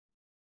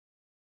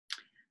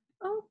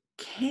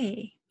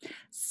Okay,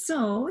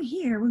 so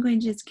here we're going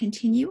to just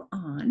continue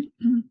on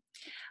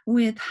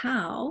with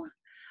how,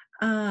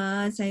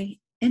 as I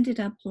ended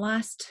up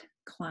last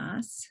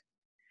class,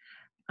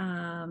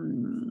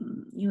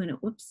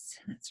 whoops,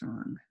 that's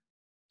wrong.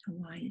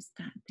 Why is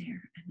that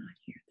there and not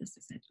here? This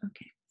is it.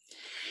 Okay.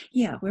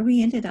 Yeah, where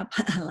we ended up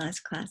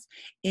last class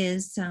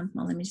is,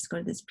 well, let me just go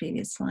to this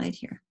previous slide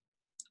here.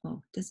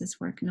 Oh, does this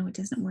work? No, it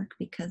doesn't work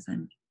because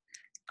I'm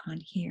on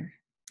here.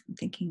 I'm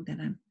thinking that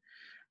I'm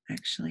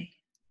actually...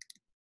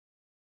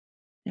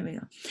 There we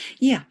go.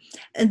 Yeah,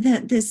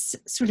 this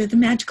sort of the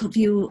magical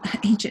view,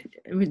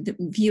 the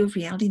view of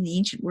reality in the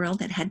ancient world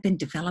that had been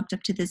developed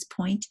up to this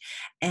point,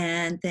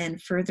 and then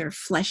further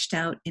fleshed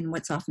out in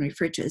what's often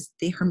referred to as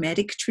the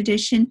Hermetic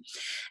tradition,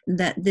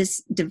 that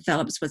this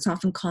develops what's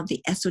often called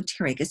the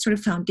esoteric. It's sort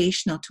of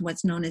foundational to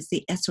what's known as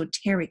the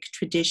esoteric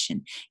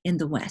tradition in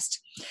the West.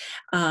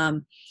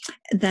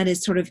 That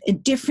is sort of a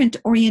different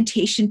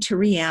orientation to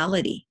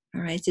reality.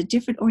 All right, it's a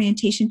different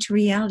orientation to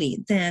reality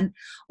than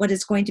what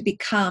is going to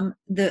become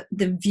the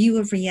view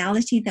of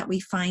reality that we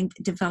find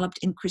developed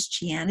in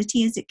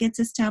Christianity as it gets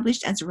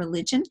established as a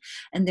religion,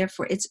 and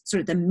therefore it's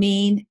sort of the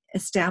main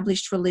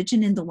established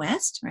religion in the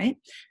West, right?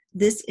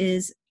 This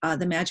is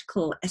the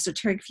magical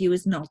esoteric view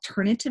is an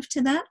alternative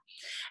to that.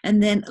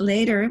 And then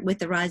later, with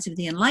the rise of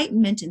the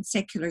Enlightenment and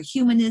secular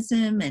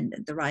humanism and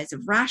the rise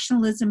of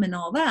rationalism and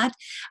all that,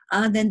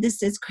 then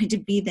this is going to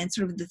be then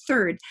sort of the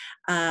third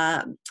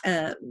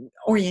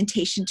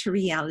orientation to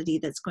reality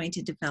that's going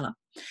to develop.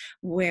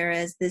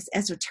 Whereas this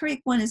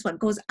esoteric one is what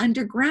goes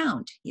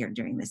underground here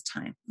during this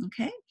time,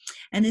 okay?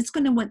 And it's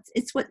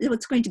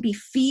what's going to be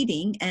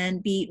feeding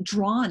and be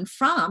drawn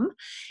from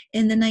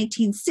in the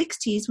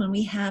 1960s when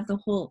we have the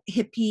whole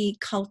hippie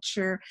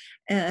culture,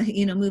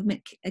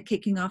 movement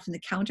kicking off in the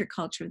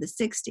counterculture of the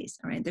 60s.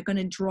 All right, they're going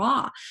to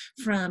draw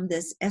from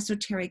this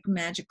esoteric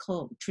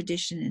magical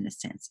tradition in a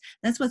sense.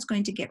 That's what's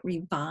going to get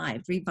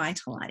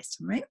revitalized,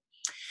 right?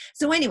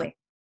 So anyway,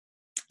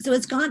 so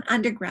it's gone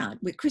underground.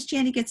 When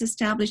Christianity gets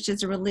established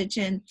as a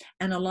religion,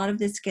 and a lot of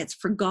this gets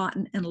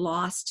forgotten and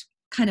lost,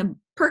 kind of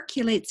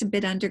percolates a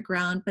bit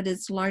underground, but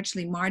it's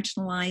largely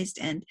marginalized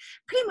and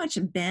pretty much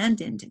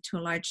abandoned to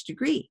a large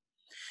degree.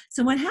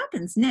 So what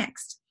happens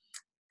next,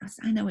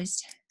 I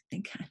always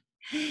think,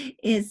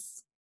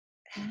 is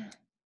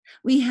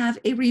we have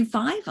a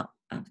revival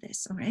of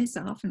this. All right,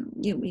 so often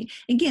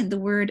again, the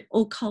word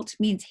occult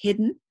means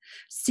hidden,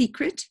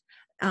 secret.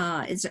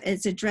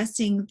 Is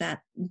addressing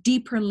that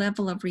deeper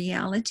level of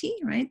reality,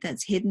 right?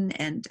 That's hidden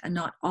and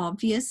not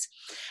obvious,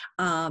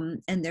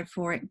 and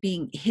therefore it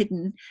being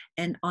hidden.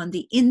 And on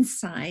the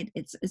inside,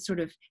 it's sort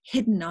of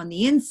hidden on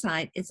the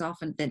inside. It's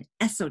often been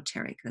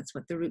esoteric. That's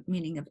what the root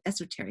meaning of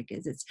esoteric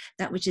is. It's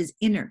that which is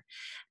inner,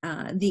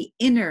 the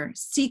inner,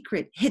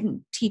 secret,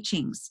 hidden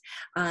teachings,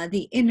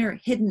 the inner,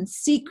 hidden,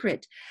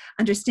 secret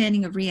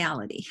understanding of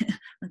reality.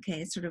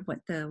 Okay, it's sort of what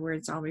the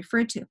words all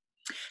refer to.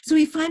 So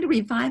we find a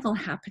revival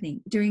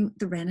happening during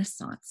the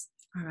Renaissance,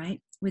 all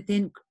right,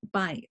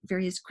 by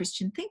various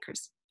Christian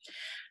thinkers.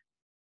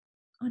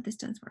 Oh, this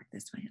does work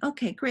this way.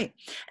 Okay, great.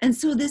 And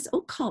so this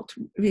occult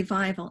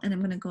revival, and I'm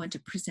going to go into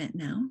present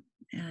now,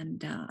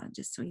 and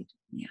just so you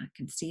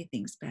can see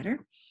things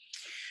better.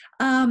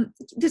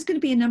 There's going to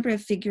be a number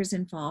of figures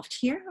involved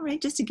here, all right,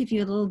 just to give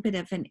you a little bit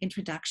of an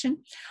introduction.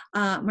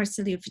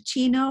 Marsilio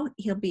Ficino,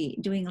 he'll be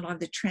doing a lot of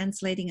the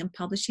translating and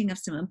publishing of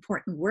some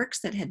important works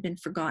that had been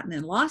forgotten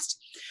and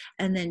lost.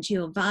 And then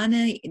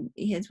Giovanni,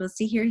 as we'll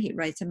see here, he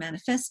writes a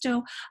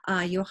manifesto.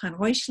 Johann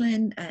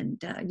Reuchlin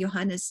and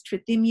Johannes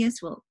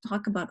Trithemius, we'll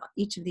talk about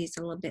each of these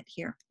a little bit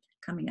here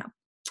coming up.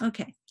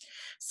 Okay,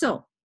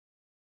 so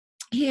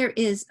here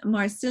is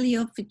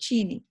Marsilio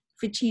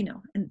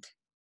Ficino, and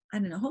I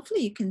don't know,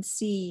 hopefully you can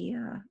see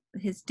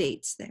his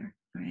dates there,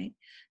 right?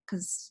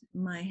 Because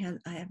I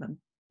have a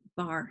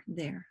bar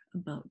there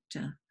about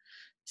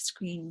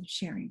screen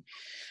sharing.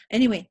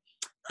 Anyway,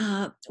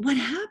 what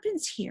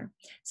happens here?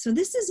 So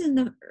this is in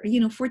the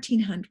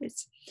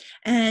 1400s,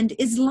 and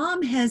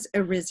Islam has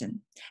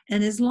arisen,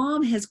 and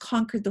Islam has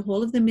conquered the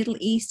whole of the Middle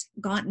East,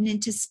 gotten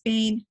into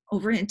Spain,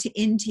 over into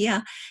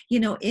India.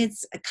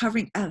 It's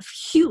covering a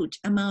huge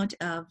amount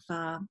of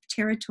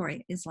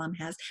territory. Islam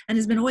has, and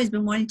has always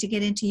been wanting to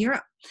get into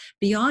Europe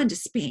beyond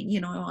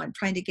Spain,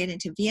 trying to get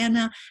into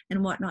Vienna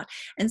and whatnot.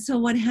 And so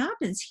what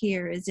happens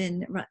here is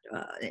in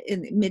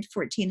mid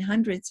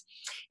 1400s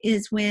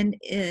is when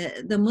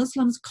the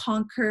Muslims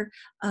conquer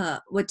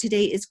what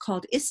today is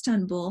called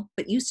Istanbul,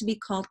 but used to be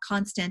called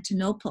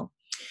Constantinople.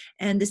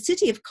 And the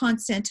city of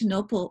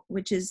Constantinople,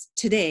 which is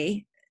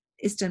today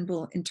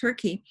Istanbul in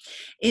Turkey,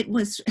 it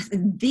was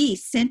the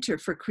center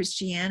for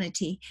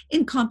Christianity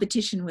in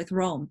competition with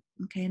Rome.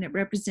 Okay, and it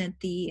represents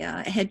the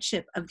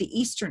headship of the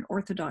Eastern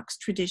Orthodox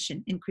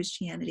tradition in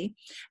Christianity,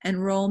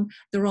 and Rome,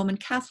 the Roman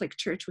Catholic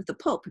Church, with the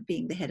Pope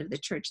being the head of the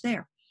church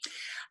there.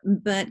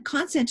 But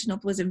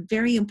Constantinople was a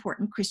very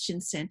important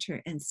Christian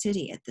center and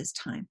city at this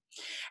time.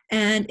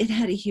 And it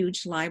had a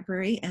huge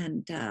library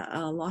and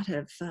a lot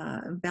of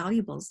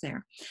valuables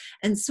there.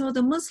 And so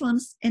the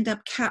Muslims end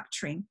up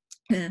capturing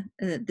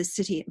the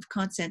city of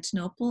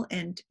Constantinople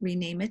and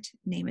name it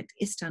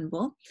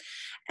Istanbul.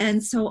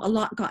 And so a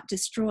lot got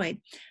destroyed.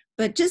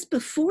 But just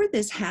before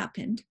this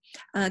happened,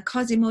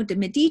 Cosimo de'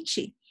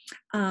 Medici,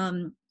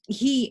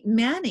 he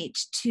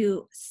managed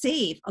to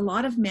save a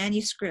lot of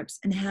manuscripts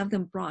and have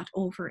them brought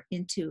over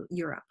into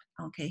Europe,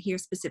 okay, here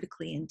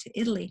specifically into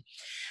Italy,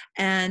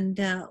 and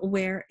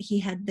where he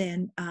had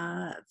then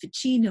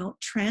Ficino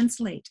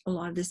translate a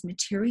lot of this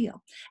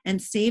material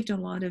and saved a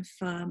lot of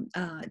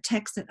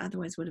texts that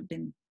otherwise would have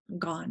been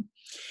gone.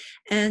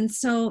 And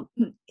so,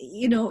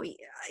 you know,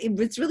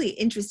 what's really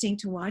interesting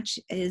to watch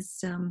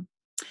is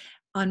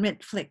on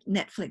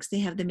Netflix,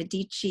 they have the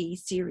Medici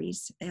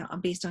series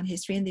based on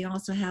history, and they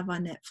also have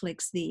on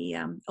Netflix the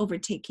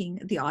overtaking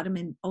the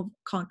Ottoman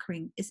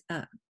conquering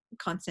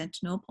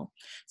Constantinople.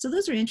 So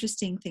those are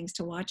interesting things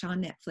to watch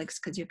on Netflix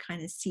because you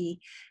kind of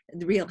see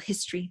the real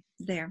history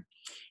there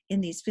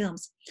in these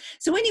films.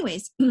 So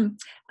anyways,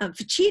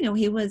 Ficino,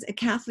 he was a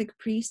Catholic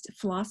priest,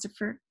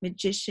 philosopher,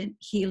 magician,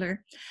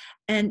 healer.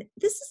 And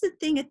this is the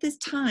thing at this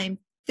time.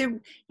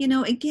 There, you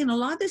know, again, a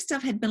lot of this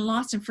stuff had been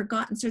lost and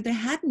forgotten, so there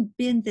hadn't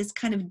been this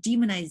kind of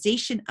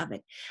demonization of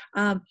it.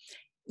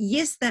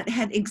 Yes, that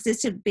had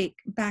existed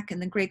back in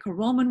the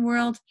Greco-Roman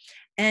world,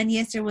 and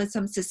yes, there was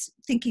some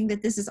thinking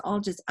that this is all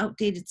just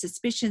outdated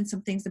suspicion,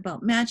 some things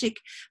about magic,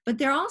 but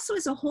there also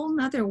is a whole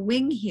nother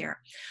wing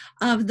here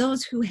of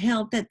those who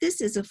held that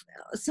this is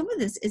some of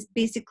this is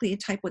basically a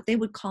type what they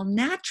would call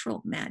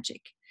natural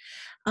magic.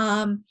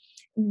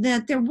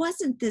 That there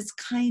wasn't this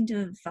kind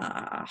of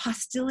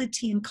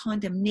hostility and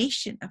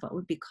condemnation of what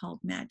would be called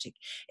magic.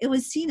 It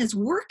was seen as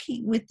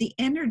working with the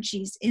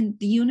energies in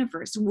the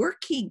universe,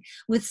 working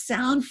with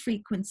sound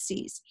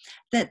frequencies,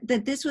 that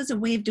this was a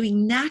way of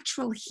doing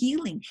natural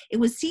healing. It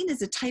was seen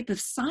as a type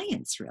of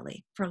science,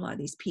 really, for a lot of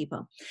these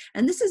people.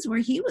 And this is where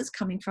he was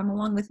coming from,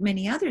 along with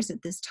many others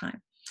at this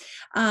time.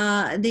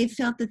 They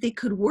felt that they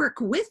could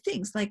work with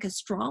things like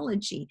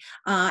astrology,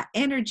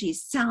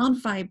 energies,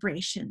 sound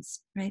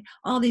vibrations, right?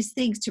 All these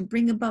things to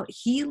bring about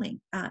healing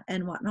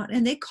and whatnot.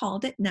 And they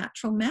called it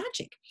natural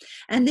magic.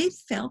 And they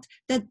felt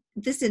that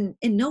this in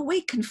no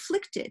way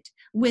conflicted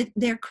with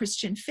their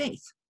Christian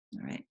faith,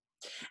 all right?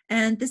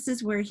 And this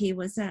is where he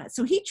was at.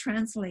 So he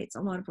translates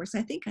a lot of works.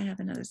 I think I have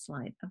another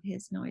slide of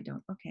his. No, I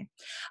don't. Okay.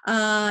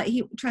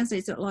 He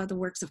translates a lot of the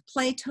works of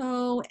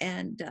Plato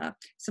and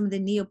some of the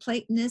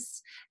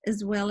Neoplatonists,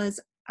 as well as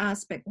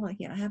well,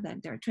 yeah, I have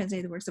that there.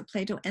 Translated the works of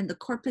Plato and the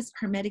Corpus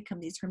Hermeticum,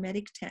 these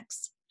Hermetic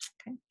texts.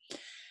 Okay.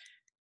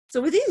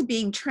 So with these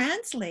being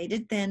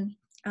translated, then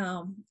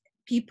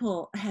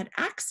people had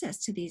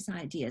access to these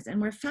ideas and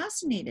were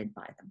fascinated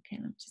by them. Okay,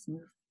 let me just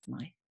move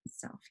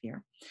myself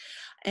here.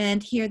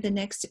 And here the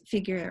next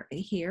figure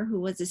here,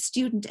 who was a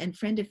student and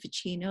friend of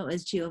Ficino,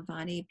 is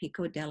Giovanni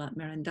Pico della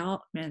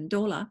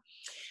Mirandola.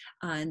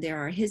 And there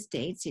are his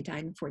dates. He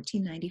died in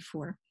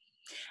 1494.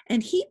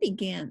 And he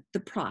began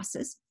the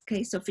process.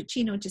 Okay, so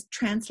Ficino just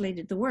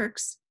translated the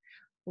works.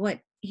 What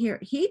here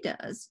he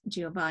does,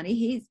 Giovanni,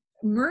 he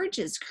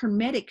merges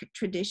Hermetic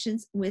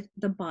traditions with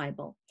the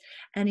Bible.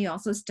 And he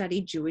also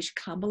studied Jewish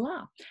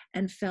Kabbalah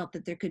and felt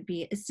that there could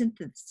be a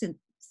syncretic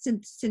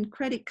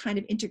kind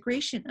of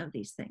integration of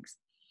these things.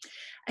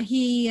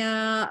 He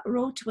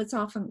wrote what's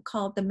often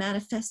called the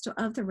Manifesto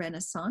of the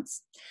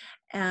Renaissance,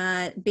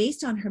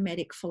 based on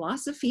Hermetic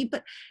philosophy.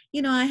 But,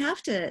 you know, I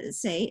have to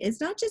say, it's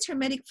not just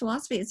Hermetic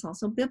philosophy, it's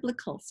also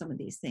biblical, some of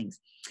these things.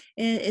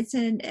 It's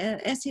an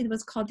essay that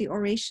was called The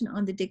Oration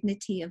on the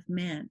Dignity of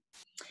Man.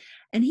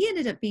 And he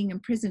ended up being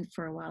imprisoned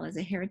for a while as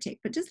a heretic.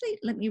 But just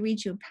let me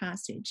read you a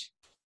passage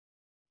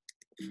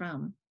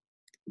from,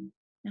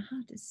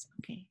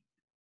 okay,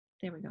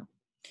 there we go.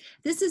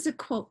 This is a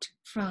quote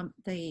from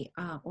the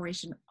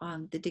Oration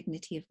on the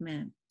Dignity of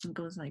Man. It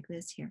goes like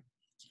this here.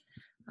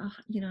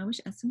 You know,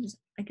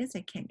 I guess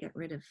I can't get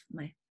rid of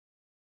my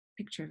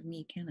picture of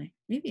me, can I?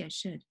 Maybe I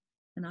should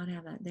and not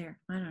have that there.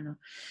 I don't know.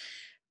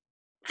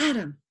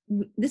 Adam,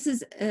 this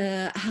is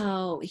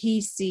how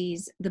he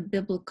sees the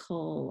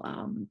biblical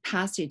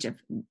passage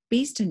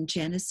based in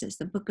Genesis,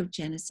 the book of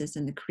Genesis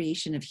and the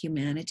creation of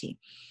humanity.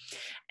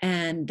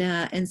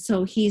 And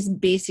so he's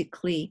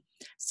basically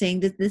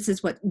saying that this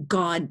is what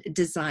God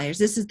desires.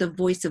 This is the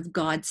voice of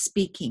God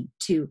speaking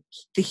to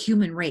the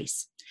human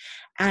race.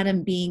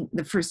 Adam being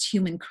the first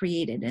human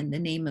created and the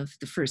name of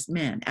the first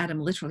man. Adam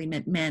literally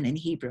meant man in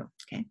Hebrew,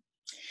 okay?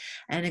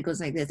 And it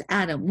goes like this: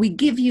 Adam, we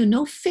give you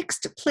no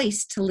fixed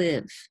place to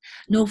live,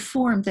 no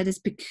form that is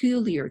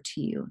peculiar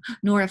to you,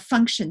 nor a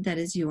function that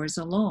is yours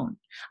alone,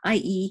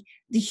 i.e.,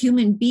 the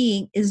human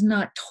being is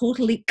not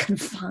totally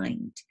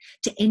confined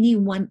to any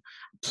one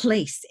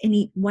place,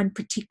 any one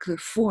particular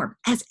form,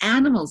 as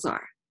animals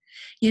are.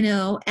 You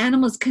know,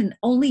 animals can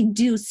only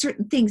do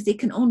certain things. They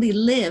can only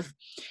live,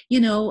 you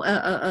know,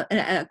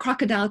 a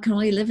crocodile can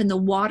only live in the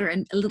water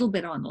and a little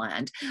bit on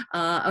land,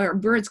 or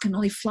birds can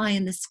only fly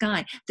in the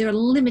sky. They're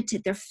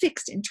limited. They're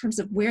fixed in terms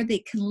of where they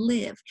can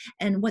live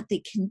and what they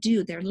can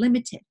do. They're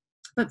limited.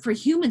 But for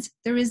humans,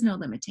 there is no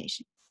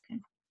limitation. Okay?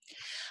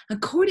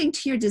 According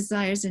to your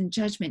desires and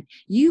judgment,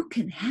 you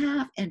can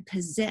have and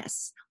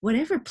possess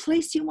whatever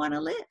place you want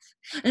to live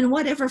and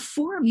whatever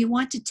form you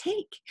want to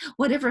take,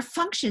 whatever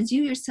functions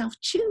you yourself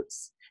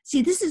choose.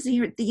 See, this is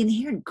the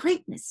inherent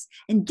greatness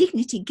and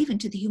dignity given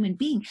to the human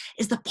being,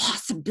 is the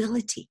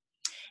possibility,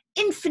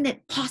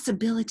 infinite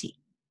possibility.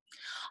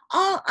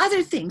 All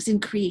other things in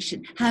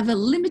creation have a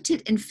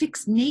limited and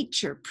fixed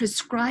nature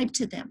prescribed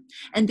to them,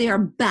 and they are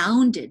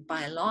bounded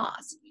by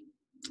laws.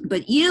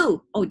 But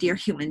you, oh dear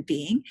human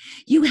being,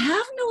 you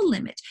have no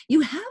limit.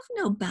 You have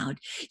no bound.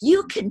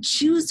 You can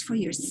choose for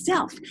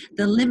yourself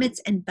the limits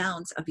and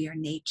bounds of your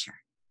nature.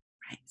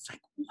 Right? It's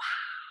like, wow.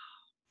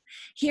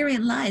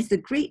 Herein lies the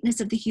greatness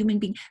of the human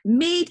being,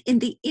 made in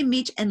the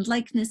image and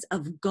likeness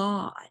of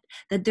God,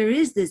 that there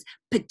is this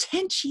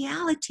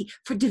potentiality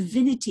for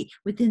divinity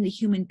within the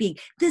human being.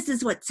 This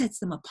is what sets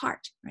them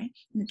apart, right?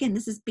 And again,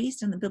 this is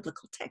based on the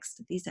biblical text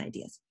of these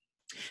ideas.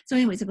 So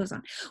anyways, it goes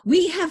on.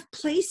 We have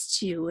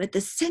placed you at the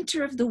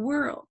center of the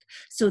world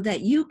so that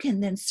you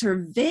can then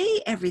survey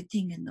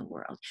everything in the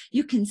world.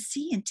 You can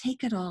see and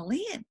take it all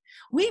in,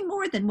 way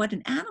more than what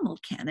an animal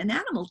can. An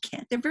animal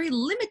can't. They're very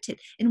limited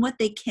in what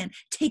they can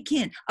take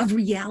in of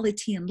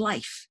reality and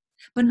life,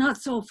 but not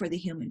so for the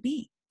human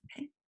being.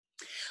 Okay?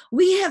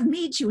 We have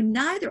made you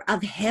neither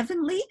of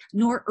heavenly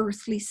nor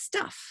earthly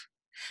stuff,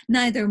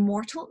 neither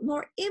mortal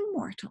nor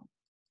immortal.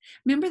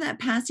 Remember that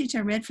passage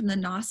I read from the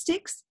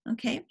Gnostics,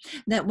 okay?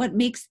 That what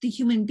makes the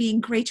human being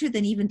greater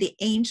than even the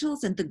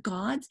angels and the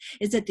gods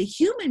is that the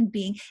human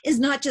being is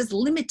not just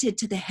limited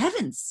to the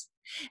heavens.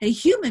 A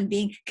human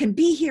being can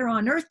be here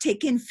on earth,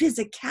 take in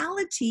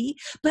physicality,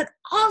 but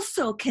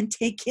also can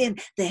take in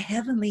the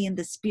heavenly and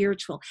the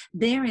spiritual.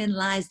 Therein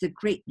lies the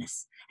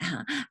greatness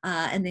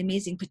and the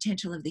amazing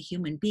potential of the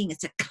human being.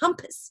 It's a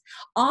compass,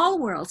 all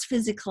worlds,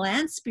 physical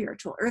and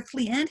spiritual,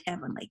 earthly and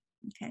heavenly.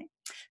 Okay,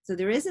 so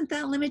there isn't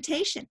that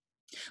limitation.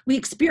 We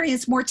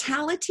experience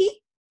mortality,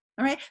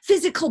 all right,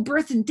 physical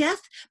birth and death,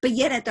 but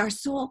yet at our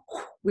soul,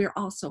 we're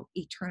also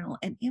eternal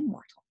and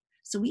immortal.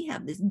 So we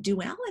have this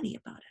duality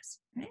about us,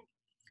 right?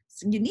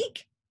 It's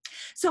unique.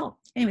 So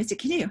anyways, to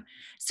continue.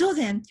 So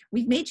then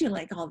we've made you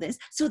like all this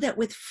so that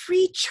with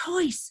free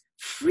choice,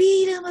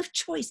 freedom of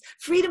choice,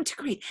 freedom to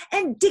create,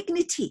 and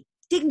dignity,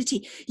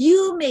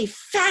 you may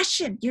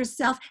fashion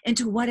yourself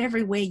into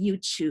whatever way you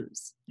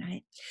choose,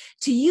 right?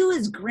 To you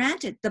is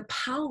granted the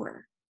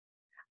power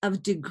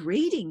of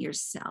degrading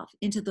yourself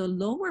into the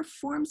lower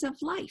forms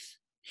of life.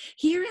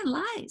 Herein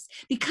lies,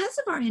 because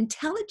of our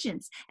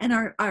intelligence and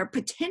our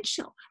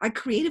potential, our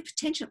creative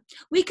potential,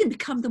 we can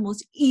become the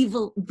most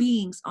evil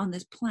beings on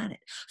this planet,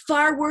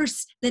 far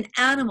worse than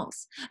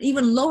animals,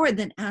 even lower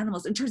than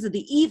animals in terms of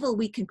the evil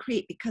we can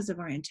create because of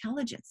our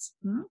intelligence.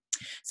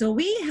 So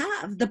we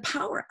have the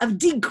power of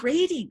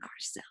degrading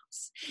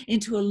ourselves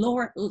into a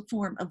lower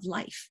form of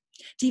life,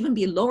 to even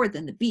be lower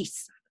than the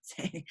beasts.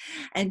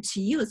 And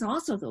to you is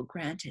also, though,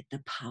 granted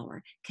the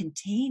power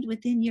contained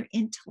within your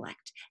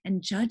intellect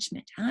and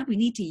judgment. We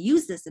need to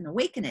use this and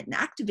awaken it and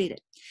activate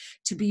it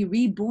to be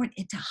reborn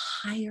into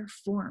higher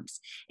forms,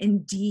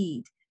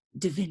 indeed,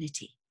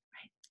 divinity.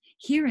 Right?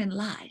 Herein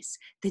lies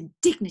the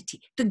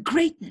dignity, the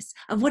greatness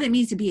of what it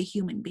means to be a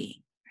human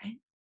being. Right?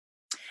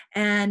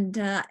 And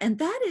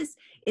that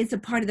is a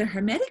part of the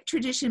Hermetic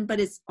tradition, but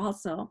it's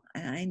also,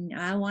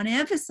 I want to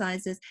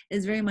emphasize this,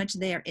 is very much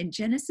there in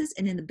Genesis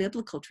and in the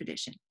biblical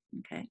tradition.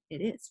 Okay,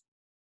 it is.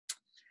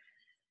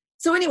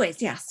 So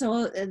anyways, yeah,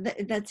 so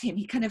that's him.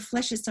 He kind of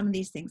fleshes some of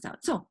these things out.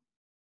 So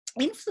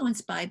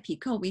influenced by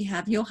Pico, we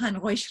have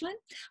Johann Reuchlin.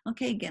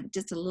 Okay, again,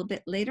 just a little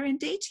bit later in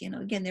date.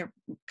 Again, they're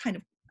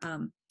kind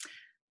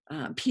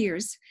of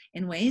peers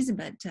in ways,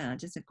 but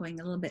just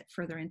going a little bit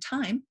further in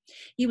time.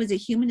 He was a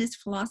humanist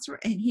philosopher,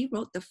 and he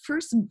wrote the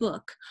first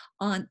book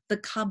on the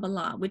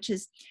Kabbalah, which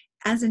is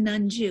as a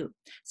non-Jew.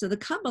 So the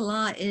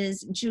Kabbalah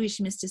is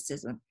Jewish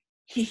mysticism.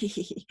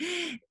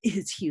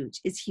 It's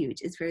huge.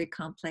 It's very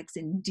complex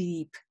and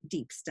deep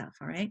stuff.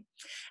 All right.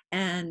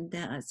 And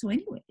so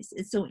anyways,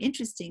 it's so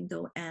interesting,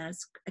 though,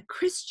 as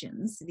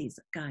Christians, these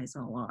guys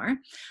all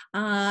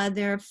are,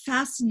 they're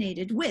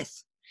fascinated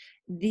with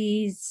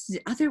these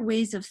other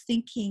ways of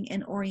thinking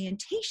and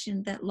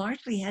orientation that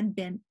largely had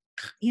been,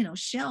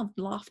 shelved,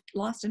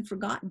 lost and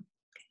forgotten.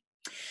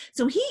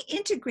 So he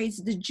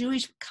integrates the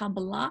Jewish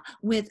Kabbalah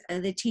with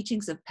the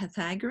teachings of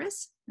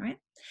Pythagoras, right?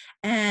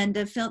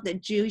 And felt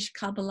that Jewish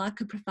Kabbalah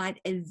could provide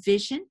a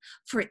vision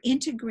for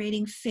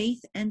integrating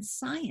faith and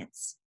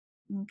science.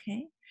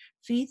 Okay,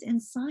 faith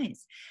and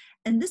science.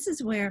 And this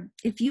is where,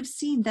 if you've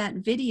seen that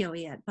video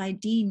yet by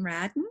Dean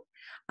Radin,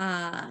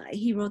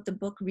 he wrote the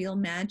book Real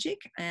Magic,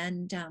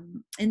 and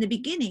in the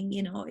beginning,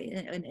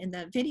 in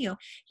that video,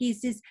 he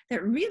says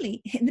that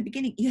really in the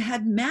beginning you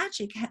had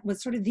magic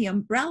was sort of the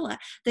umbrella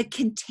that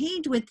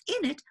contained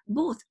within it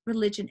both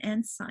religion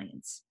and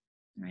science,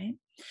 right?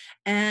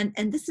 And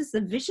this is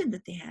the vision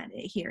that they had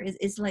here,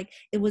 is like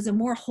it was a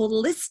more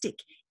holistic,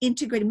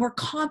 integrated, more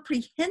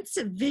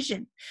comprehensive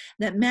vision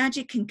that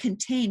magic can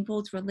contain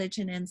both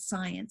religion and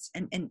science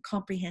and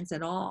comprehends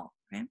it all,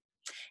 right?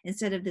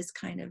 instead of this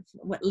kind of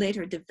what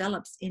later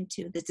develops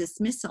into the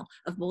dismissal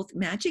of both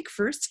magic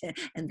first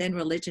and then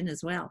religion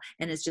as well.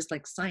 And it's just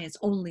like science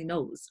only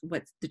knows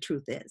what the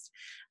truth is,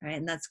 right?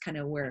 And that's kind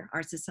of where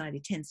our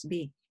society tends to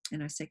be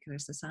in our secular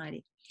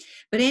society.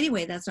 But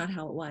anyway, that's not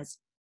how it was.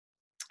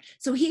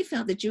 So he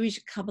felt that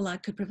Jewish Kabbalah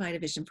could provide a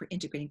vision for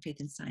integrating faith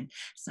and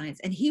science.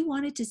 And he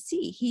wanted to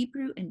see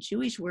Hebrew and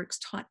Jewish works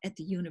taught at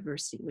the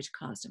university, which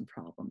caused him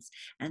problems.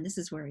 And this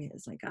is where he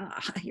was like,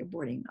 you're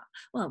boarding.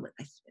 Well,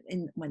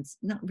 in one's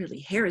not really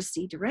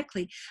heresy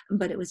directly,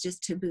 but it was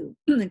just taboo.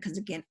 Because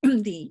again,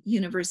 the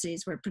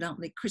universities were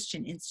predominantly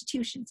Christian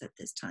institutions at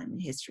this time in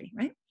history,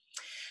 right?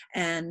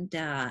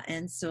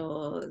 And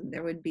so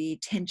there would be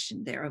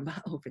tension there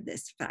over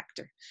this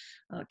factor.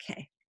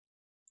 Okay.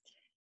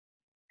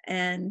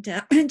 And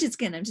I'm just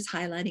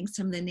highlighting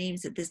some of the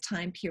names at this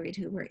time period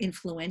who were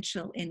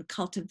influential in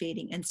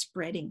cultivating and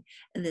spreading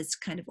this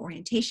kind of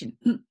orientation.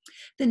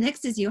 The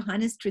next is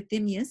Johannes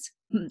Trithemius.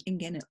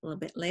 Again, a little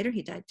bit later,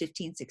 he died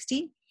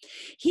 1516.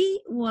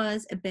 He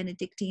was a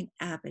Benedictine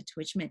abbot,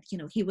 which meant,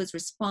 he was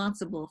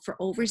responsible for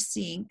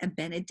overseeing a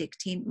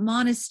Benedictine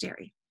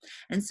monastery.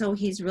 And so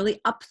he's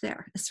really up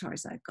there as far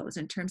as that goes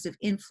in terms of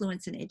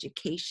influence and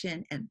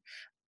education and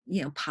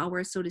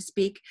power, so to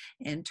speak,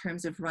 in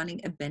terms of running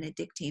a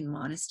Benedictine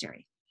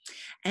monastery.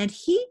 And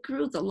he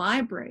grew the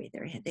library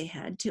they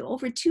had to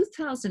over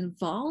 2,000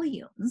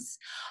 volumes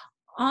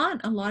on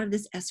a lot of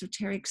this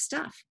esoteric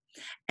stuff,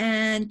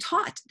 and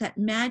taught that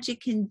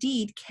magic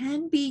indeed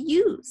can be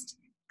used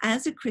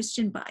as a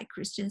Christian by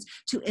Christians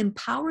to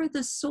empower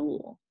the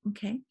soul,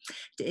 okay?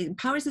 It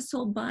empowers the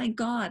soul by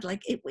God,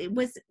 like it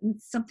was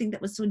something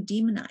that was so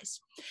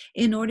demonized,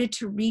 in order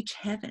to reach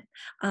heaven,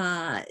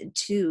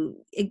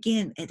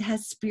 it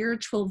has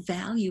spiritual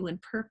value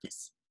and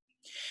purpose.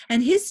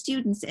 And his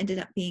students ended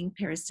up being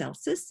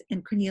Paracelsus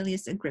and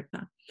Cornelius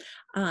Agrippa.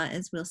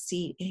 As we'll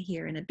see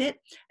here in a bit,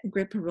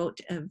 Agrippa wrote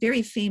a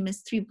very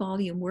famous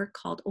 3-volume work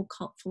called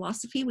Occult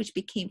Philosophy, which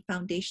became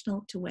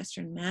foundational to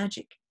Western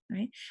magic.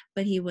 Right?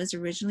 But he was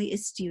originally a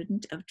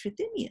student of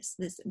Trithemius,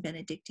 this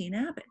Benedictine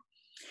abbot.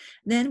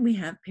 Then we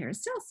have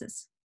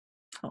Paracelsus.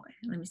 Oh,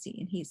 let me see.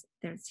 And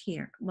there's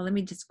here. Well, let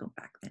me just go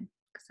back then.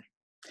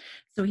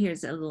 So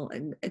here's a little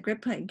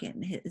Agrippa.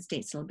 Again, his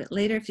date's a little bit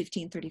later,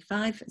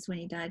 1535 is when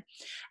he died,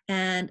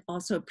 and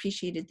also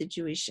appreciated the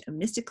Jewish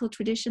mystical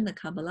tradition, the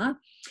Kabbalah.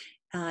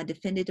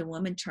 Defended a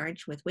woman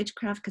charged with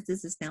witchcraft, because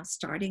this is now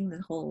starting,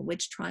 the whole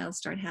witch trials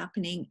start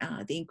happening.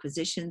 The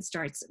Inquisition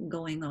starts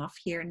going off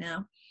here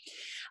now.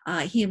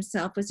 He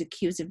himself was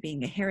accused of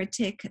being a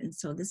heretic, and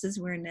so this is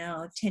where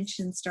now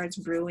tension starts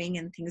brewing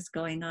and things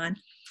going on.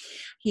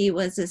 He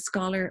was a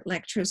scholar,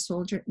 lecturer,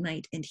 soldier,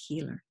 knight, and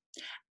healer,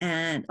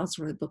 and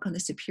also wrote a book on the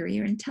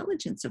superior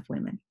intelligence of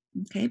women.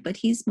 Okay, but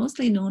he's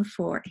mostly known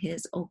for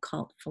his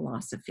occult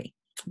philosophy,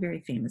 very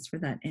famous for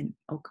that in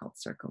occult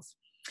circles.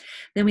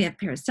 Then we have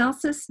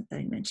Paracelsus, that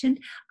I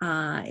mentioned,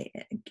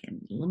 again,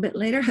 a little bit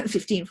later,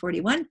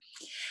 1541.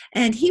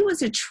 And he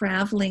was a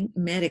traveling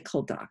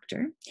medical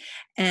doctor.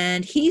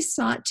 And he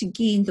sought to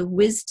gain the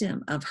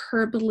wisdom of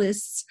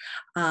herbalists,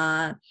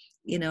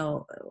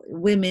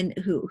 women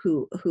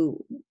who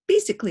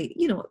basically,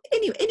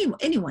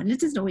 anyone,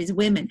 it isn't always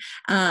women,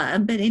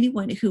 but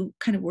anyone who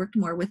kind of worked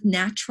more with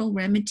natural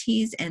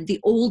remedies and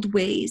the old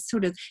ways,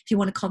 sort of, if you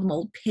want to call them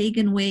old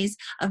pagan ways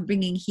of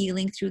bringing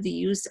healing through the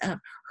use of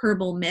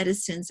herbal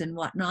medicines and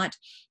whatnot.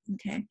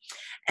 Okay.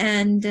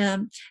 And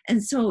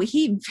so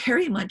he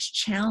very much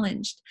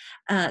challenged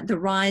the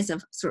rise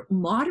of sort of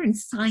modern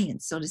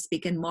science, so to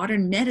speak, and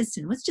modern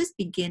medicine was just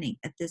beginning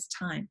at this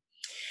time.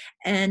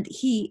 And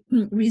he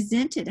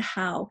resented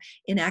how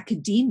in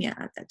academia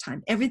at that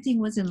time, everything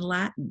was in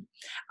Latin.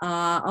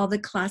 All the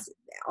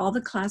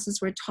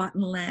classes were taught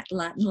in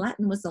Latin.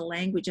 Latin was the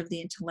language of the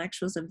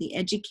intellectuals, of the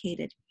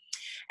educated.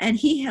 And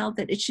he held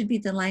that it should be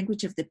the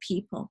language of the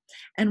people.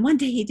 And one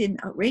day he did an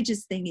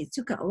outrageous thing. He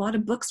took a lot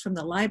of books from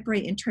the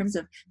library in terms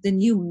of the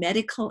new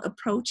medical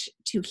approach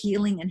to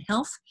healing and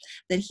health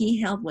that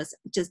he held was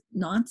just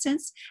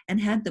nonsense,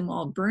 and had them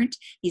all burnt.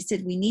 He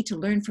said, we need to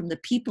learn from the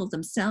people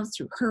themselves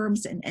through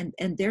herbs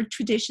and their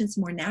traditions,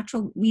 more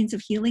natural means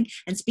of healing,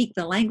 and speak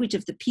the language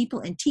of the people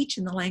and teach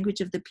in the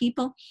language of the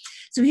people.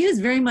 So he was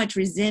very much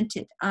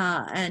resented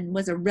and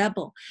was a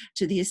rebel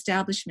to the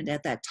establishment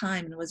at that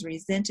time, and was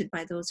resented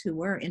by those who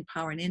were in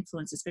power and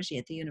influence, especially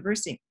at the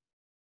university.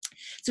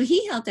 So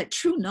he held that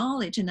true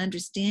knowledge and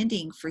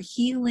understanding for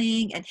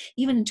healing, and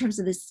even in terms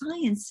of the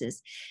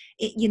sciences,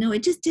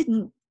 it just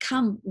didn't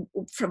come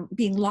from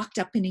being locked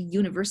up in a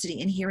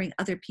university and hearing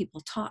other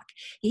people talk.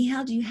 He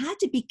held you had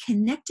to be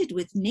connected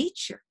with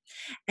nature.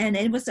 And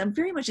it was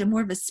very much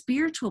more of a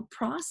spiritual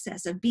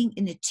process of being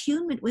in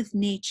attunement with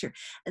nature.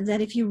 And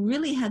that if you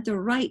really had the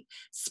right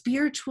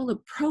spiritual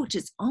approach,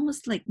 it's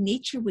almost like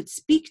nature would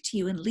speak to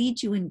you and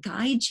lead you and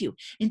guide you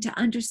into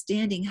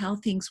understanding how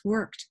things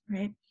worked,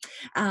 right?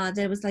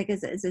 That was like,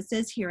 as it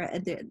says here,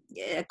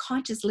 a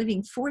conscious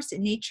living force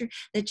in nature,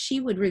 that she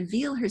would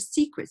reveal her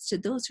secrets to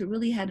those who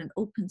really had an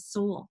open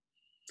soul.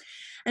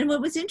 And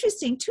what was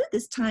interesting too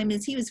this time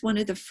is he was one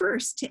of the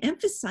first to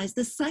emphasize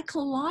the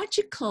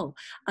psychological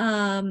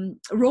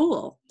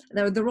role,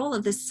 the role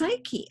of the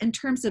psyche in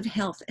terms of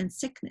health and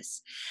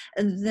sickness.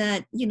 And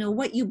that,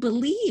 what you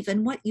believe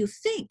and what you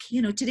think,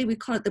 today we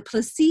call it the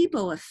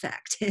placebo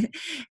effect,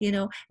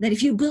 that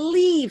if you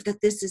believe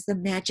that this is the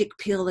magic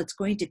pill that's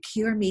going to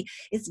cure me,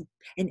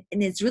 and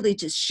it's really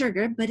just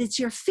sugar, but it's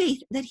your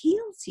faith that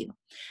heals you.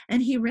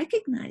 And he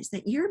recognized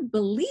that your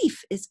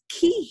belief is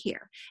key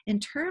here in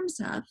terms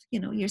of,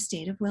 your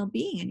state of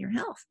well-being and your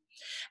health.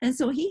 And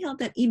so he held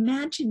that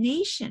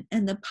imagination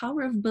and the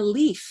power of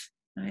belief,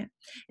 right,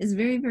 is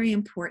very, very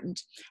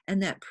important,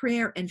 and that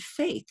prayer and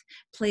faith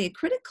play a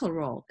critical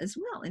role as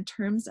well in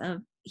terms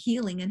of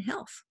healing and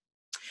health.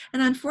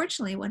 And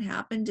unfortunately, what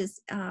happened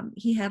is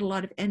he had a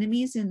lot of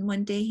enemies, and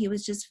one day he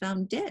was just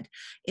found dead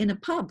in a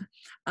pub,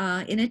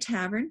 in a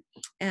tavern,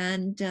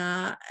 and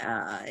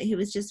he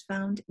was just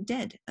found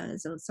dead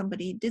as though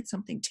somebody did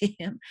something to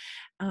him.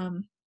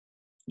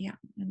 Yeah,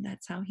 and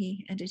that's how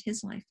he ended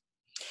his life.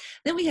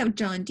 Then we have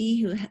John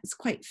Dee, who is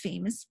quite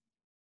famous.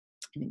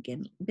 And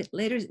again, a bit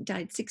later,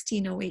 died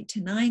 1608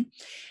 to 9,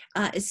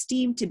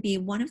 esteemed to be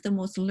one of the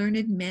most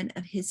learned men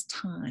of his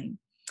time.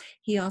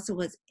 He also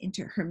was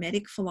into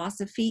Hermetic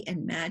philosophy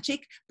and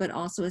magic, but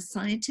also a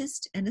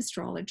scientist and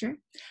astrologer,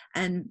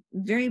 and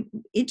very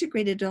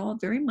integrated it all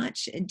very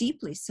much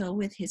deeply so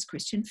with his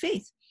Christian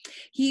faith.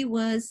 He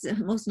was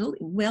most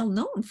well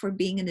known for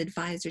being an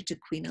advisor to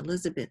Queen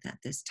Elizabeth at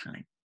this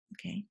time.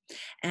 Okay,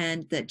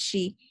 and that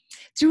she,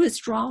 through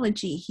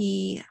astrology,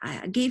 he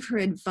gave her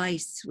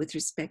advice with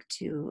respect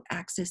to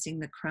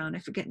accessing the crown. I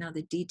forget now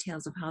the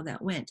details of how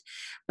that went,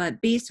 but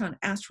based on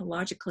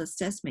astrological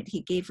assessment,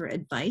 he gave her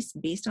advice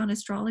based on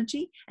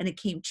astrology, and it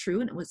came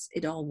true, and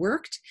it all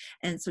worked.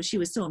 And so she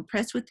was so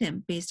impressed with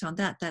him based on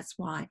that. That's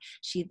why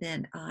she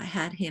then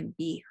had him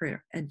be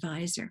her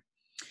advisor.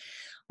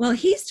 Well,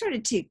 he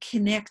started to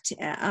connect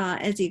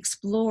as he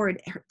explored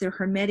the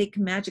Hermetic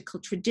magical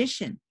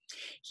tradition.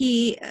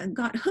 He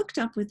got hooked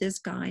up with this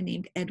guy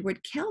named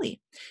Edward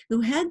Kelly, who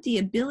had the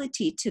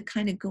ability to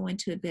kind of go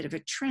into a bit of a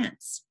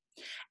trance.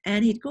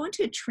 And he'd go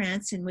into a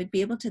trance and would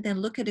be able to then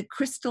look at a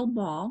crystal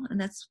ball,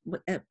 and that's what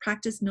a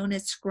practice known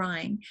as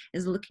scrying,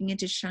 is looking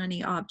into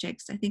shiny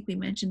objects. I think we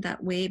mentioned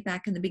that way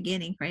back in the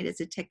beginning, right, as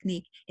a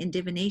technique in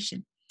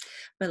divination.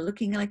 But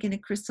looking like in a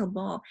crystal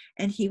ball,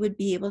 and he would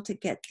be able to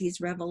get these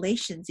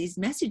revelations, these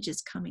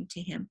messages coming to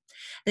him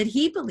that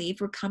he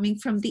believed were coming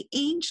from the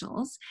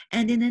angels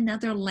and in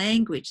another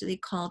language they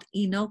called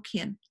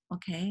Enochian,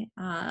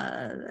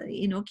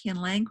 Enochian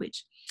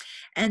language.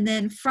 And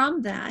then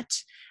from that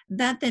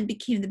then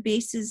became the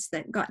basis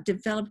that got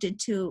developed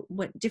into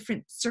what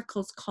different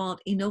circles called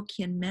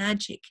Enochian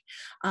magic,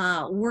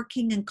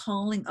 working and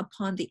calling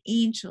upon the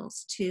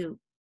angels to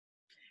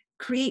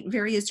create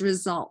various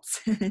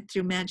results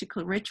through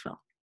magical ritual.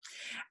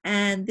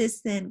 And this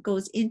then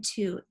goes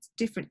into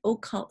different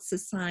occult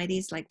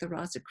societies like the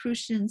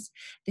Rosicrucians,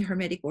 the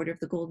Hermetic Order of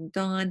the Golden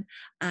Dawn,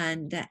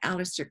 and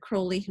Aleister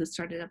Crowley, who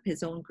started up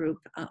his own group,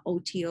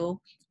 OTO,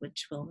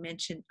 which we'll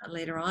mention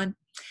later on,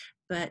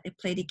 but it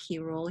played a key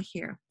role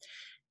here.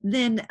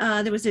 Then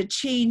there was a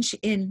change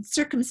in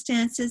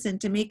circumstances, and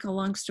to make a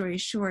long story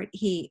short,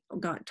 he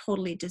got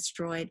totally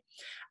destroyed.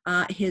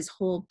 His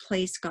whole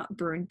place got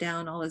burned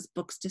down, all his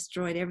books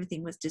destroyed,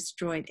 everything was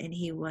destroyed, and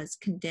he was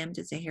condemned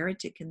as a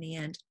heretic in the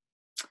end.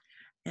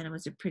 And it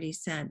was a pretty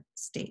sad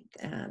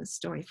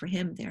story for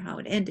him there, how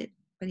it ended.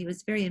 But he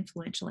was very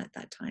influential at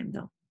that time,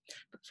 though,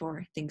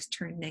 before things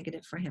turned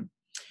negative for him.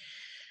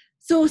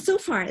 So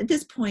far at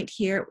this point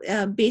here,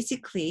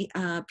 basically,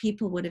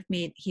 people would have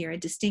made here a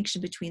distinction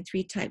between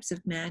three types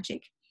of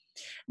magic.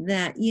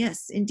 That,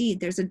 yes, indeed,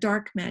 there's a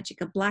dark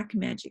magic, a black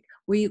magic,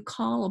 where you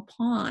call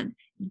upon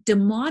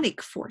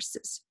demonic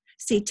forces,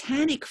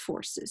 satanic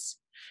forces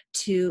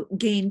to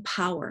gain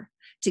power,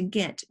 to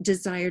get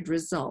desired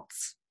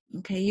results.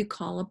 Okay, you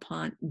call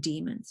upon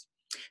demons.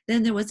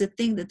 Then there was a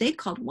thing that they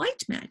called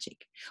white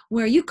magic,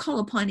 where you call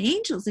upon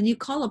angels and you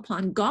call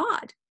upon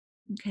God.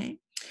 Okay.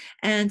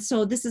 And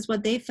so this is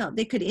what they felt.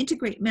 They could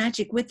integrate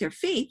magic with their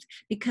faith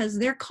because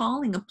they're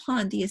calling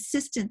upon the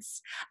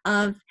assistance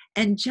of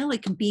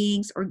angelic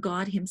beings or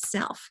God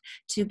himself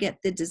to get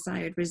the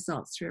desired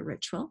results through a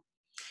ritual.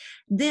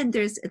 Then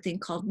there's a thing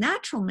called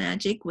natural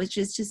magic, which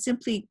is just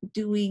simply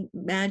doing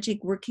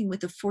magic, working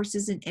with the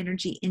forces and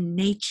energy in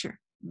nature.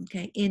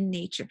 Okay, in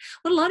nature.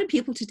 What a lot of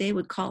people today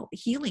would call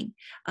healing,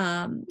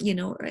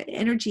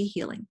 energy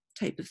healing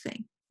type of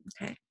thing.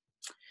 Okay.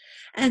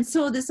 And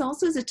so this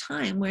also is a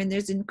time when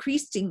there's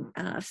increasing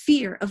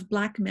fear of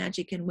black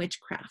magic and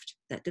witchcraft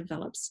that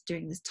develops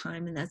during this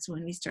time. And that's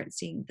when we start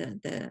seeing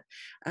the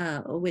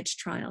witch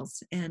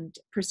trials and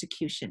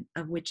persecution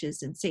of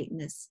witches and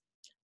Satanists,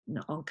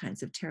 all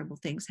kinds of terrible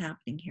things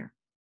happening here.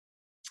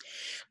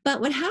 But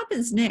what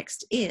happens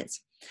next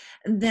is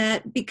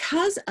that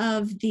because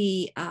of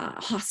the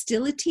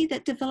hostility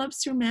that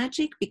develops through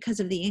magic, because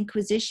of the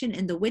Inquisition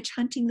and the witch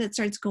hunting that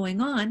starts going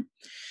on,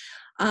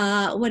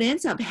 what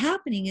ends up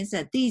happening is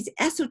that these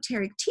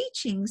esoteric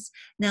teachings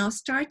now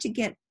start to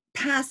get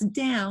passed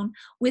down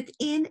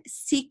within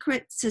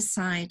secret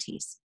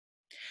societies.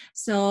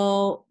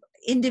 So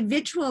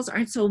individuals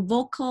aren't so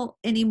vocal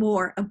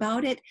anymore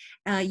about it.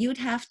 You'd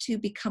have to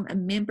become a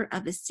member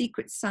of a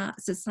secret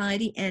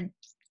society, and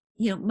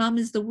mum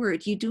is the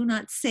word. You do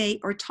not say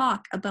or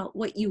talk about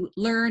what you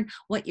learn,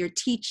 what you're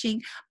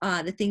teaching,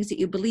 the things that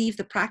you believe,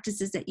 the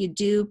practices that you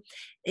do.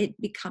 It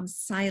becomes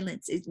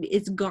silence.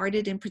 It's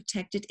guarded and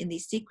protected in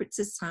these secret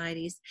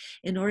societies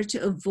in order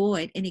to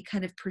avoid any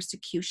kind of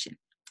persecution.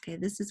 Okay,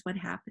 this is what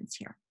happens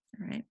here.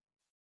 All right,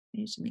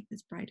 maybe I should make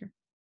this brighter.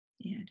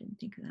 Yeah, I didn't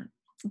think of that.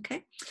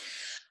 Okay,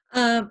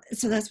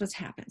 so that's what's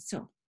happened.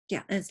 So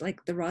yeah, it's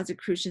like the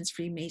Rosicrucians,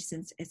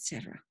 Freemasons,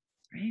 etc.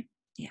 Right?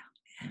 Yeah.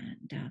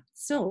 And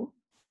so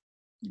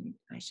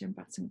I should have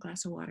brought some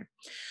glass of water.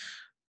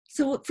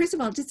 So first of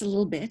all, just a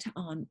little bit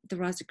on the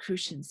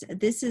Rosicrucians.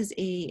 This is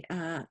a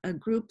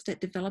group that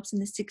develops in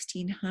the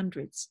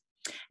 1600s.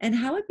 And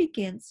how it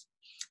begins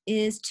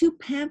is two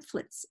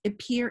pamphlets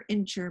appear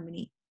in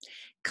Germany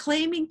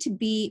claiming to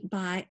be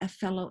by a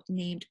fellow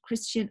named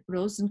Christian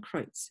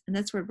Rosenkreuz. And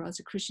that's where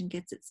Rosicrucian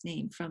gets its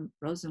name, from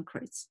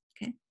Rosenkreuz,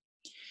 okay,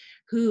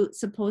 who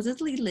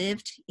supposedly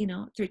lived,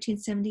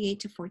 1378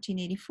 to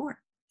 1484.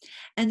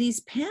 And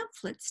these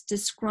pamphlets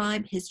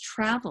describe his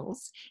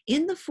travels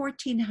in the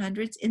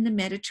 1400s in the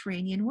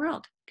Mediterranean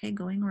world, okay,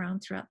 going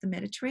around throughout the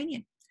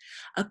Mediterranean,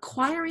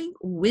 acquiring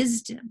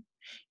wisdom,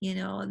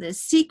 the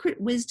secret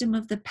wisdom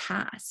of the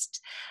past,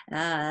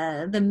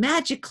 the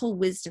magical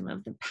wisdom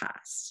of the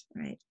past,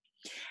 right?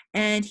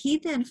 And he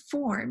then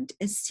formed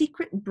a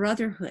secret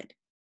brotherhood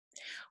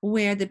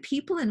where the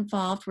people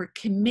involved were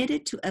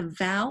committed to a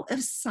vow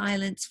of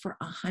silence for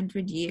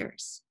 100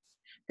 years.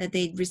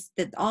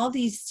 That all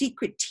these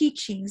secret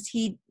teachings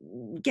he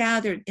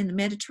gathered in the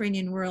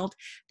Mediterranean world,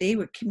 they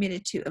were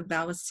committed to a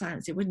vow of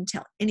silence. They wouldn't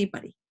tell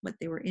anybody what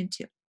they were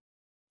into.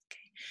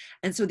 Okay.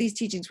 And so these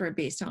teachings were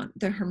based on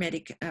the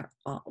Hermetic,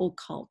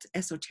 occult,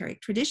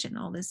 esoteric tradition,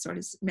 all this sort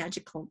of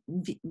magical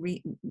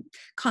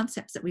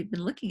concepts that we've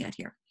been looking at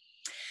here.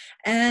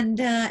 And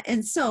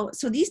so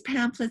these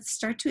pamphlets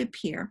start to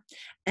appear.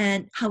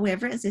 And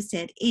however, as I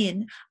said,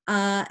 in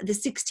the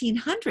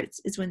 1600s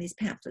is when these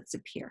pamphlets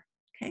appear.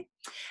 Okay,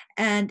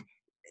 and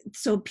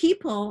so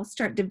people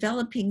start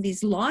developing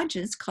these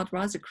lodges called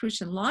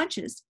Rosicrucian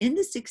lodges in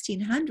the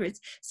 1600s,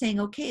 saying,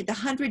 okay, the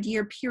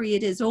 100-year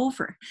period is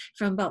over.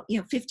 From about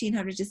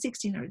 1500 to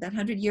 1600, that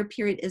 100-year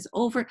period is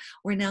over.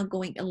 We're now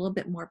going a little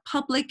bit more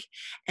public,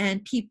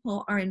 and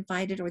people are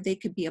invited, or they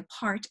could be a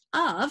part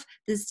of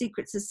the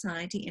secret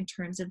society in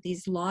terms of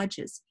these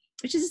lodges,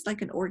 which is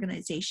like an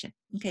organization,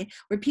 okay,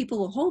 where people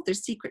will hold their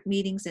secret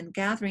meetings and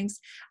gatherings,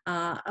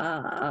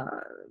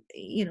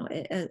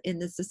 in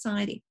the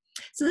society.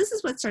 So this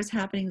is what starts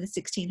happening in the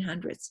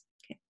 1600s.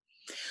 Okay.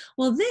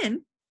 Well,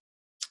 then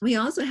we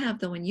also have,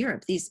 though, in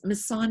Europe, these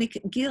Masonic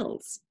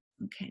guilds.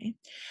 Okay.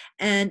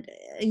 And,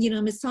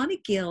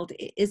 Masonic guild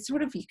is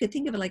sort of, you could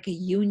think of it like a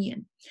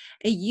union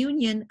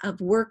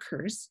of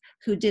workers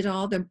who did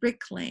all the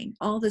bricklaying,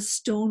 all the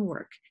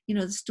stonework,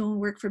 the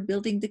stonework for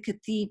building the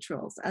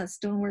cathedrals,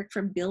 stonework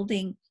for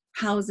building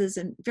houses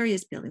and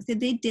various buildings.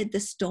 They did the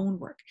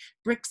stonework,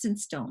 bricks and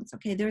stones.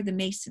 Okay. They're the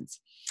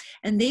Masons.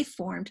 And they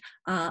formed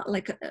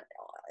like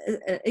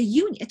a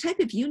union, a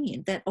type of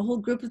union, that a whole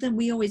group of them,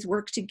 we always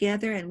work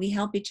together and we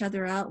help each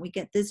other out. We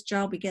get this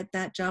job, we get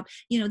that job.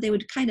 They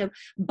would kind of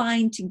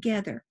bind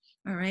together.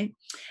 All right.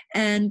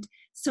 And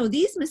so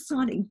these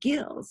Masonic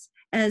guilds,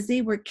 as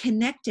they were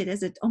connected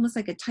as almost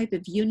like a type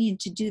of union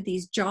to do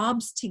these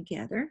jobs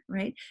together,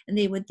 right? And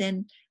they would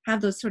then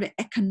have those sort of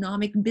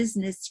economic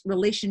business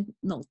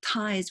relational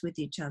ties with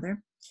each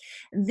other.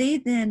 They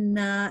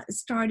then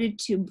started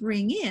to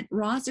bring in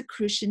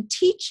Rosicrucian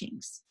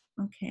teachings,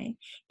 okay,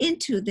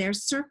 into their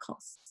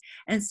circles.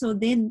 And so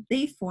then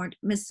they formed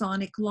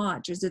Masonic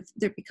lodges.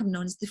 They become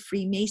known as the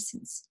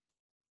Freemasons.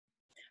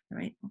 All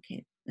right,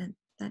 okay,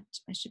 that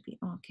I should be,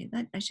 okay,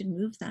 that I should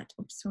move that.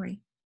 Oops, sorry.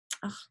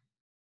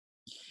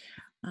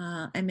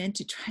 I meant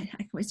to try,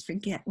 I always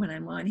forget when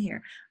I'm on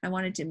here. I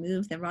wanted to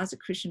move the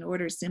Rosicrucian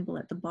order symbol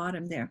at the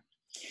bottom there.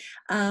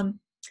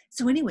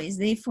 So anyways,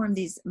 they form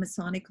these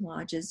Masonic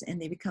lodges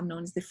and they become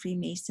known as the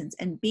Freemasons.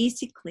 And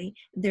basically,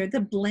 they're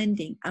the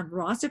blending of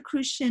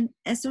Rosicrucian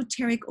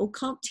esoteric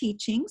occult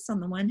teachings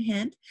on the one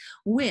hand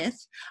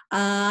with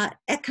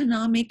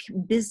economic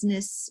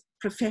business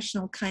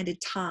professional kind of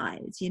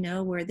ties,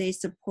 where they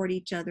support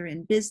each other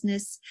in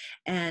business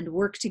and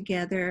work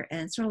together,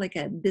 and sort of like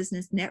a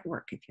business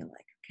network, if you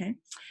like. Okay,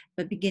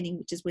 but beginning,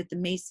 which is with the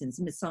Masons,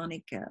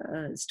 Masonic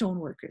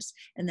stoneworkers,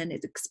 and then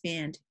it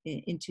expand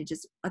into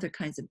just other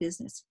kinds of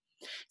business.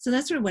 So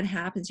that's sort of what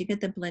happens. You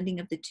get the blending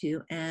of the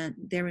two, and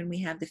therein we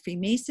have the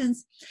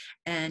Freemasons,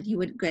 and you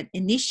would get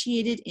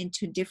initiated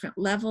into different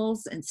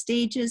levels and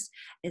stages.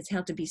 It's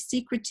held to be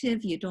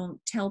secretive. You don't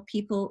tell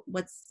people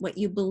what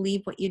you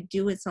believe, what you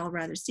do. It's all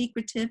rather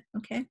secretive,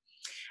 okay?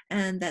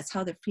 And that's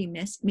how the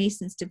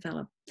Freemasons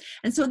develop.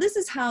 And so this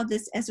is how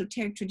this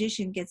esoteric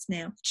tradition gets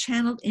now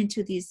channeled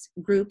into these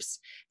groups,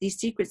 these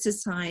secret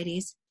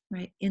societies,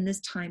 right, in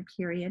this time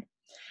period.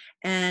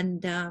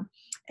 And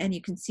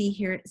you can see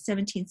here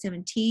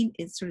 1717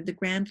 is sort of the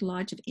Grand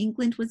Lodge of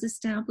England was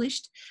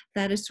established.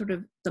 That is sort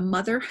of the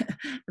mother,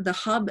 the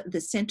hub,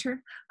 the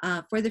center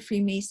for the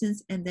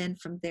Freemasons. And then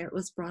from there it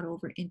was brought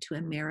over into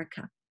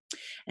America.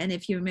 And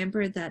if you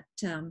remember that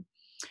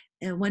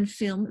one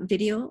film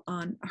video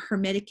on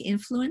Hermetic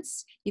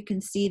influence, you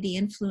can see the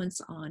influence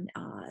on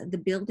the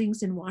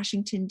buildings in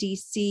Washington,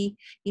 D.C.,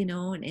 you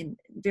know, and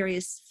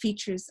various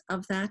features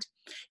of that.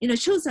 You know,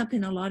 it shows up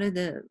in a lot of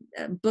the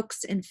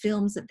books and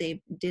films that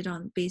they did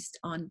based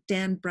on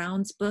Dan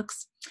Brown's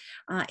books,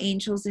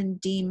 Angels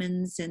and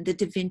Demons and the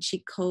Da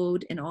Vinci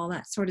Code and all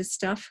that sort of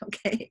stuff,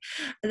 okay?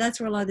 That's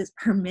where a lot of this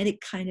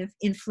Hermetic kind of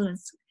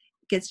influence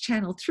gets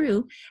channeled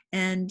through,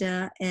 and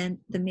the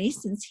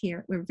Masons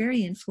here were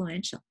very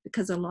influential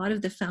because a lot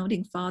of the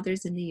founding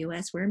fathers in the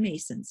U.S. were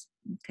Masons,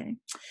 okay?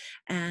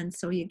 And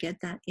so you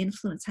get that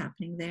influence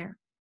happening there.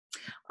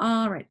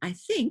 All right, I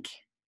think,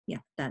 yeah,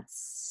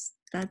 that's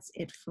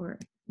it for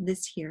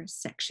this here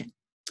section.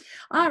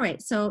 All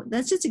right, so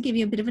that's just to give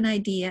you a bit of an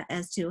idea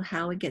as to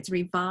how it gets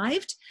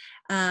revived.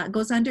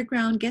 Goes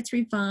underground, gets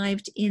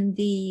revived in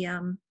the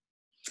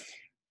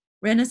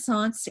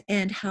Renaissance,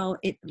 and how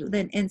it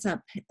then ends up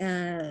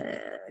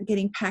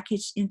getting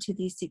packaged into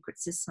these secret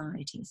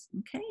societies.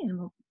 Okay, and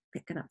we'll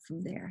pick it up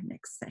from there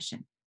next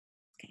session.